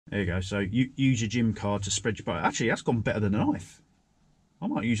There you go. So you use your gym card to spread your butt. Actually, that's gone better than a knife. I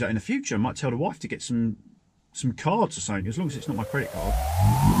might use that in the future. I might tell the wife to get some cards or something, as long as it's not my credit card.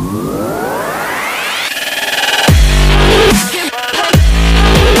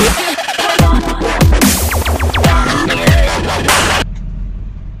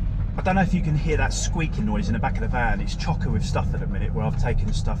 I don't know if you can hear that squeaking noise in the back of the van. It's chocker with stuff at the minute, where I've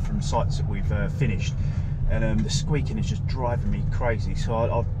taken stuff from sites that we've finished, and the squeaking is just driving me crazy. So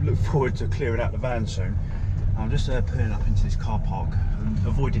I'll look forward to clearing out the van soon. I'm just pulling up into this car park and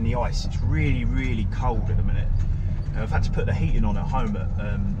avoiding the ice. It's really, really cold at the minute. I've had to put the heating on at home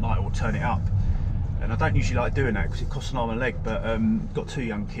at night, or turn it up. And I don't usually like doing that because it costs an arm and a leg, but got 2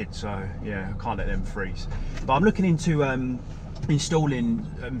 young kids, so yeah, I can't let them freeze. But I'm looking into installing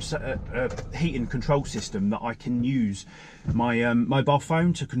a heating control system that I can use my mobile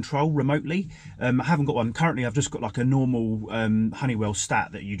phone to control remotely. I haven't got one currently. I've just got like a normal Honeywell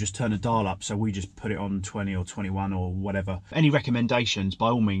stat that you just turn a dial up, so we just put it on 20 or 21 or whatever. Any recommendations, by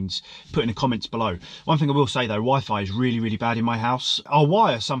all means, put in the comments below. One thing I will say though, Wi-Fi is really, really bad in my house. I'll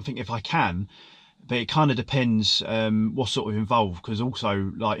wire something if I can, but it kind of depends what's sort of involved, because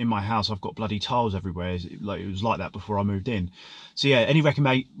also, like, in my house I've got bloody tiles everywhere. Like, it was like that before I moved in. So yeah, any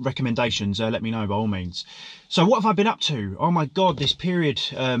recommendations, let me know by all means. So what have I been up to? Oh my god, this period,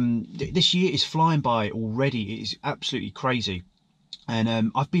 this year is flying by already. It is absolutely crazy.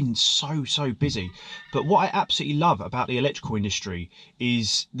 And I've been so busy. But what I absolutely love about the electrical industry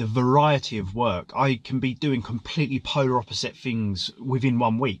is the variety of work. I can be doing completely polar opposite things within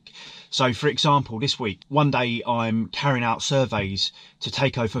 1 week. So for example, this week, one day I'm carrying out surveys to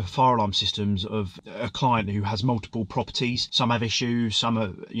take over fire alarm systems of a client who has multiple properties. Some have issues, some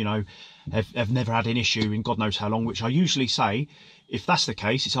are, you know, have never had an issue in God knows how long, which I usually say, if that's the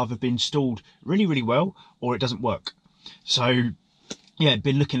case, it's either been installed really, really well or it doesn't work. So yeah,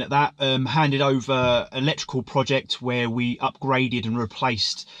 been looking at that. Handed over an electrical project where we upgraded and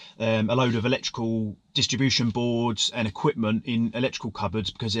replaced a load of electrical distribution boards and equipment in electrical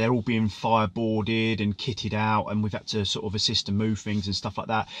cupboards, because they're all being fireboarded and kitted out, and we've had to sort of assist and move things and stuff like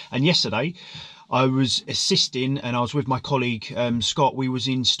that. And yesterday I was assisting, and I was with my colleague Scott. We was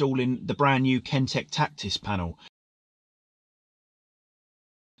installing the brand new Kentec Taktis panel.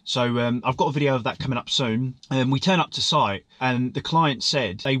 So I've got a video of that coming up soon. We turn up to site and the client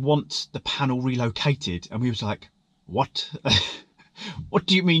said they want the panel relocated, and we was like, what? What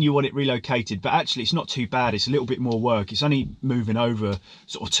do you mean you want it relocated? But actually it's not too bad. It's a little bit more work. It's only moving over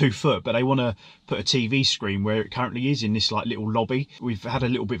sort of 2 foot, but they want to put a TV screen where it currently is in this like little lobby. We've had a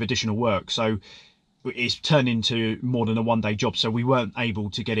little bit of additional work, so it's turned into more than a 1-day job, so we weren't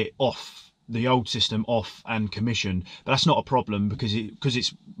able to get it off the old system off and commissioned. But that's not a problem, because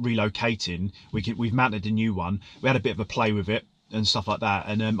it's relocating. We've mounted a new one. We had a bit of a play with it and stuff like that,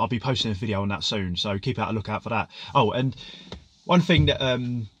 and I'll be posting a video on that soon, so keep out a lookout for that. Oh, and one thing that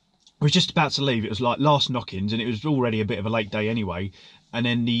was just about to leave, it was like last knock-ins, and it was already a bit of a late day anyway, and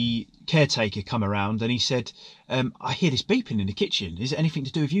then the caretaker come around and he said, I hear this beeping in the kitchen, is it anything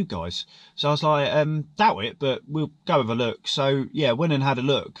to do with you guys? So I was like, doubt it, but we'll go have a look. So yeah, went and had a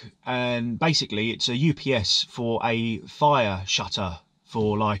look, and basically it's a UPS for a fire shutter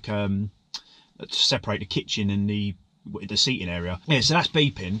for like to separate the kitchen and the seating area. Yeah, so that's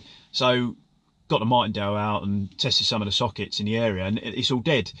beeping. So got the martingale out and tested some of the sockets in the area, and it's all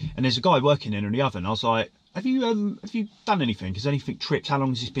dead. And there's a guy working in the oven. I was like, have you done anything? Has anything tripped? How long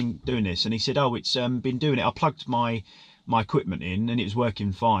has this been doing this? And he said, oh, it's been doing it. I plugged my equipment in and it was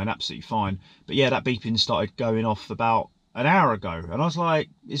working fine, absolutely fine. But yeah, that beeping started going off about an hour ago. And I was like,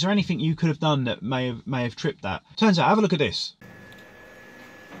 is there anything you could have done that may have tripped that? Turns out, have a look at this.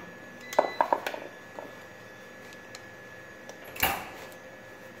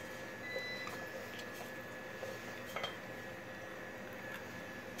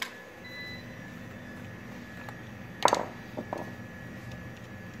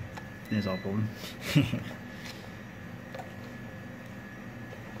 There's our problem.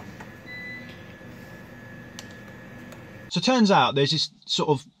 So it turns out there's this sort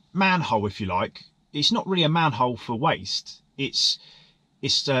of manhole, if you like. It's not really a manhole for waste. It's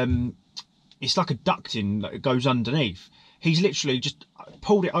like a ducting that goes underneath. He's literally just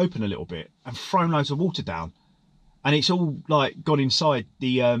pulled it open a little bit and thrown loads of water down, and it's all like gone inside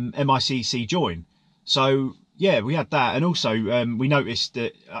the MICC join. So yeah, we had that, and also we noticed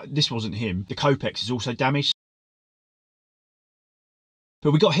that this wasn't him. The Copex is also damaged.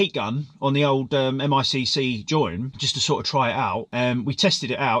 But we got a heat gun on the old MICC join just to sort of try it out. We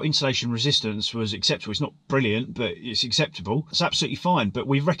tested it out. Insulation resistance was acceptable. It's not brilliant, but it's acceptable. It's absolutely fine. But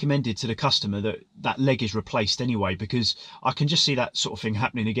we've recommended to the customer that that leg is replaced anyway, because I can just see that sort of thing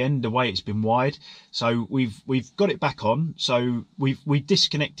happening again, the way it's been wired. So we've got it back on. So we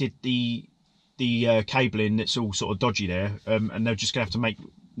disconnected the cabling that's all sort of dodgy there, and they're just gonna have to make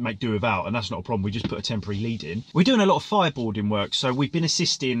do without, and that's not a problem. We just put a temporary lead in. We're doing a lot of fireboarding work, so we've been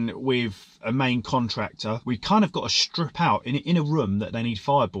assisting with a main contractor. We kind of got to strip out in a room that they need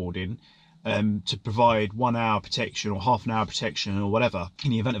fireboarding to provide 1 hour protection or half an hour protection or whatever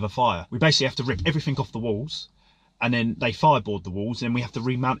in the event of a fire. We basically have to rip everything off the walls, and then they fireboard the walls, and then we have to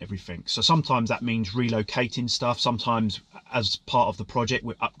remount everything. So sometimes that means relocating stuff. Sometimes as part of the project,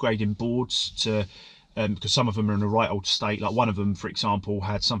 we're upgrading boards to because some of them are in a right old state. Like one of them, for example,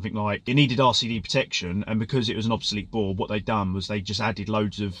 had something like it needed RCD protection, and because it was an obsolete board, what they'd done was they just added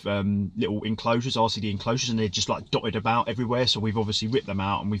loads of little enclosures, RCD enclosures, and they're just like dotted about everywhere. So we've obviously ripped them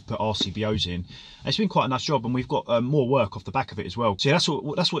out and we've put RCBOs in. And it's been quite a nice job, and we've got more work off the back of it as well. So yeah,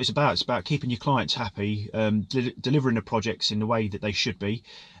 that's what it's about. It's about keeping your clients happy, delivering the projects in the way that they should be,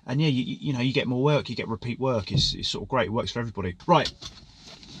 and yeah, you know, you get more work, you get repeat work. It's sort of great. It works for everybody. Right.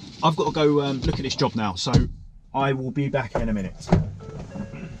 I've got to go look at this job now, so I will be back in a minute.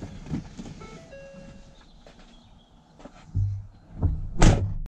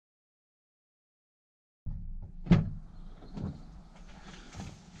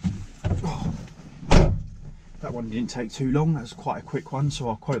 Oh, that one didn't take too long. That was quite a quick one, so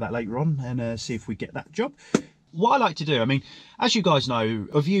I'll quote that later on and see if we get that job. What I like to do, I mean, as you guys know,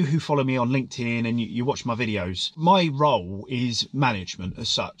 of you who follow me on LinkedIn and you watch my videos, my role is management as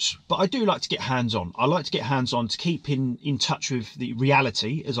such, but I do like to get hands-on. I like to get hands-on to keep in touch with the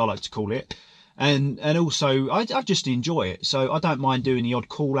reality, as I like to call it, and also I just enjoy it. So I don't mind doing the odd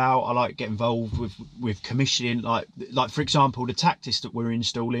call out. I like to get involved with commissioning, like for example, the Taktis that we're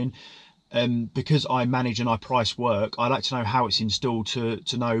installing. Because I manage and I price work, I like to know how it's installed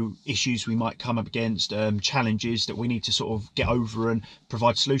to know issues we might come up against, challenges that we need to sort of get over and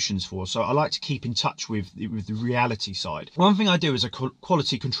provide solutions for. So I like to keep in touch with the reality side. One thing I do is a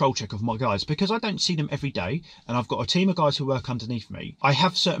quality control check of my guys, because I don't see them every day, and I've got a team of guys who work underneath me. I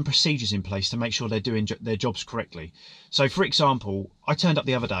have certain procedures in place to make sure they're doing their jobs correctly. So for example, I turned up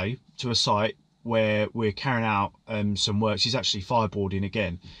the other day to a site where we're carrying out some work. She's actually fireboarding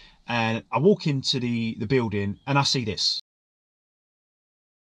again. And I walk into the building and I see this.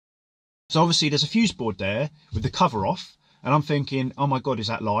 So obviously there's a fuse board there with the cover off, and I'm thinking, oh my God, is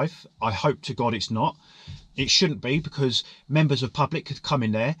that live? I hope to God it's not. It shouldn't be, because members of public could come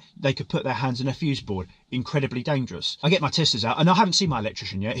in there, they could put their hands in a fuse board. Incredibly dangerous. I get my testers out, and I haven't seen my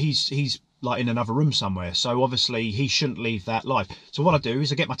electrician yet. He's like in another room somewhere, so obviously he shouldn't leave that live. So what I do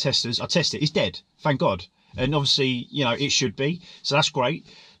is I get my testers, I test it. It's dead, thank God. And obviously, you know, it should be, so that's great.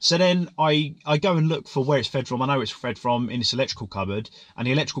 So then I go and look for where it's fed from. I know it's fed from in this electrical cupboard, and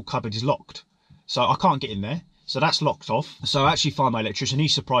the electrical cupboard is locked, so I can't get in there. So that's locked off. So I actually find my electrician.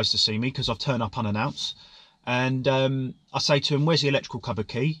 He's surprised to see me because I've turned up unannounced. And I say to him, where's the electrical cupboard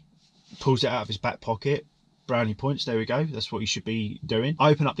key? Pulls it out of his back pocket. Brownie points, there we go. That's what he should be doing. I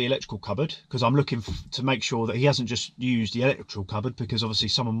open up the electrical cupboard because I'm looking to make sure that he hasn't just used the electrical cupboard, because obviously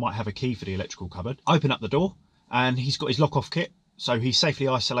someone might have a key for the electrical cupboard. I open up the door and he's got his lock off kit. So he's safely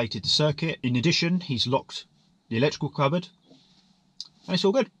isolated the circuit. In addition, he's locked the electrical cupboard and it's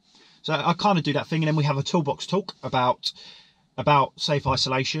all good. So I kind of do that thing, and then we have a toolbox talk about safe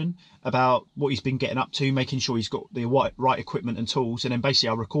isolation, about what he's been getting up to, making sure he's got the right equipment and tools, and then basically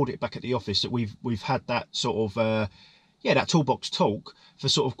I record it back at the office that we've had that sort of that toolbox talk for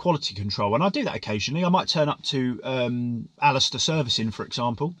sort of quality control. And I do that occasionally. I might turn up to Alistair servicing, for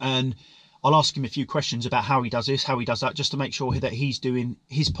example, and I'll ask him a few questions about how he does this, how he does that, just to make sure that he's doing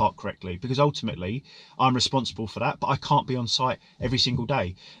his part correctly, because ultimately I'm responsible for that, but I can't be on site every single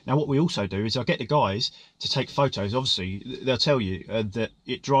day. Now, what we also do is I get the guys to take photos. Obviously, they'll tell you that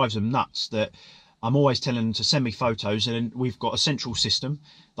it drives them nuts that I'm always telling them to send me photos, and we've got a central system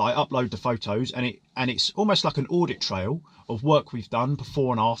that I upload the photos, and it's almost like an audit trail of work we've done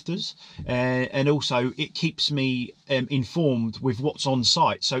before and afters, and also it keeps me informed with what's on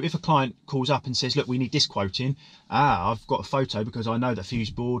site. So if a client calls up and says, look, we need this quoting, I've got a photo because I know the fuse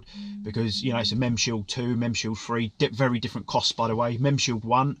board, because you know it's a MemShield 2, MemShield 3, very different costs, by the way. MemShield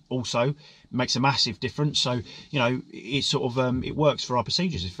 1 also makes a massive difference, so you know it sort of it works for our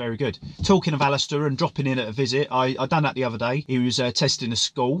procedures. It's very good. Talking of Alistair and dropping in at a visit, I done that the other day. He was testing a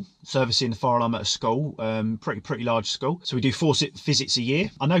school, servicing the fire alarm at a school, pretty large school, so we do 4 visits a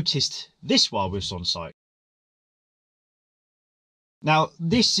year. I noticed this while we was on site. Now,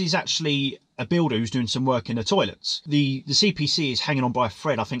 this is actually a builder who's doing some work in the toilets. The CPC is hanging on by a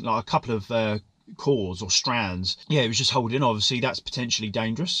thread, I think like a couple of cores or strands. Yeah, it was just holding. Obviously, that's potentially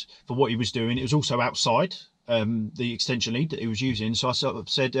dangerous for what he was doing. It was also outside the extension lead that he was using. So I sort of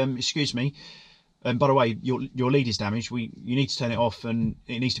said, excuse me, and by the way, your lead is damaged. You need to turn it off and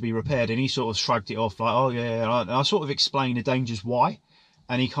it needs to be repaired. And he sort of shrugged it off like, oh yeah. And I sort of explained the dangers why,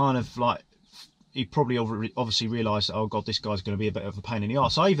 and he kind of like, he probably obviously realised that, oh god, this guy's going to be a bit of a pain in the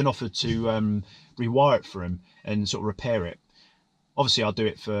arse. I even offered to rewire it for him and sort of repair it. Obviously, I'll do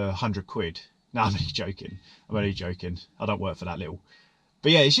it for 100 quid. No, I'm only joking. I'm only joking. I don't work for that little.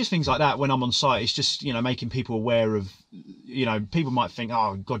 But yeah, it's just things like that when I'm on site. It's just, you know, making people aware of, you know, people might think,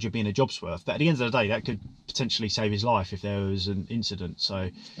 oh god, you're being a job's worth, but at the end of the day, that could potentially save his life if there was an incident. So,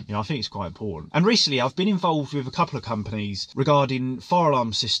 you know, I think it's quite important. And recently I've been involved with a couple of companies regarding fire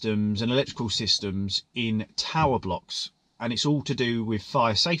alarm systems and electrical systems in tower blocks, and it's all to do with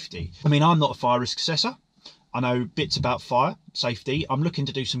fire safety. I mean, I'm not a fire risk assessor. I know bits about fire safety. I'm looking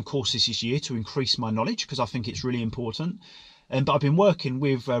to do some courses this year to increase my knowledge because I think it's really important. But I've been working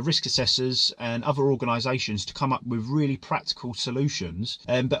with risk assessors and other organisations to come up with really practical solutions,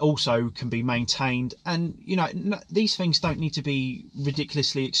 but also can be maintained. And, you know, these things don't need to be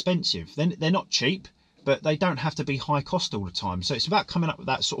ridiculously expensive. They're not cheap, but they don't have to be high cost all the time. So it's about coming up with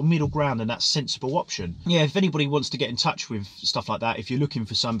that sort of middle ground and that sensible option. Yeah, if anybody wants to get in touch with stuff like that, if you're looking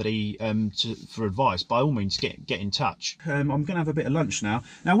for somebody for advice, by all means get in touch. I'm going to have a bit of lunch now.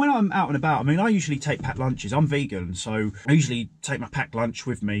 Now, when I'm out and about, I mean, I usually take packed lunches. I'm vegan, so I usually take my packed lunch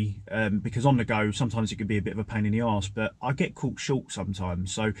with me because on the go, sometimes it can be a bit of a pain in the arse, but I get caught short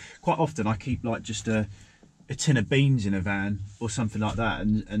sometimes. So quite often I keep like just a tin of beans in a van or something like that,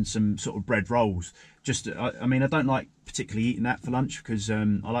 and some sort of bread rolls. Just I mean, I don't like particularly eating that for lunch because I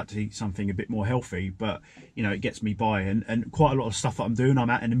like to eat something a bit more healthy, but you know, it gets me by. And quite a lot of stuff that I'm doing, I'm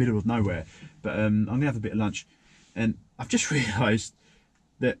out in the middle of nowhere, but I'm gonna have a bit of lunch. And I've just realized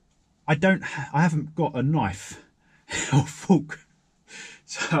that I haven't got a knife or fork,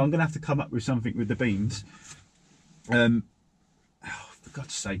 so I'm gonna have to come up with something with the beans. Oh, for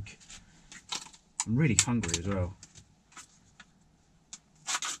God's sake, I'm really hungry as well.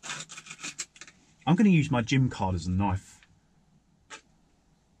 I'm going to use my gym card as a knife.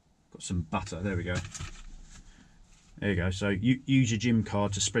 Got some butter. There we go. There you go. So you use your gym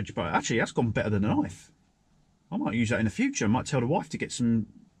card to spread your butter. Actually, that's gone better than a knife. I might use that in the future. I might tell the wife to get some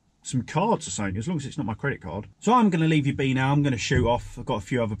cards or something, as long as it's not my credit card. So I'm going to leave you be now. I'm going to shoot off. I've got a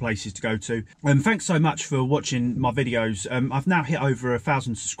few other places to go to. Thanks so much for watching my videos. I've now hit over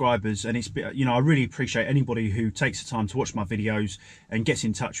 1,000 subscribers, and it's, you know, I really appreciate anybody who takes the time to watch my videos and gets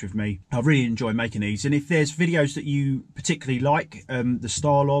in touch with me. I really enjoy making these, and if there's videos that you particularly like the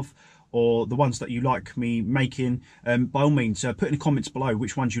style of, or the ones that you like me making, by all means put in the comments below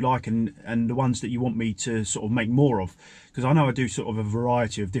which ones you like and the ones that you want me to sort of make more of, because I know I do sort of a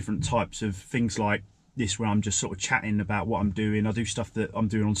variety of different types of things like this, where I'm just sort of chatting about what I'm doing. I do stuff that I'm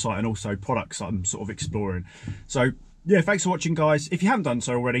doing on site and also products that I'm sort of exploring. So yeah, thanks for watching, guys. If you haven't done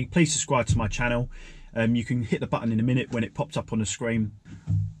so already, please subscribe to my channel. You can hit the button in a minute when it pops up on the screen.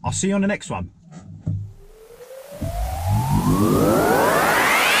 I'll see you on the next one.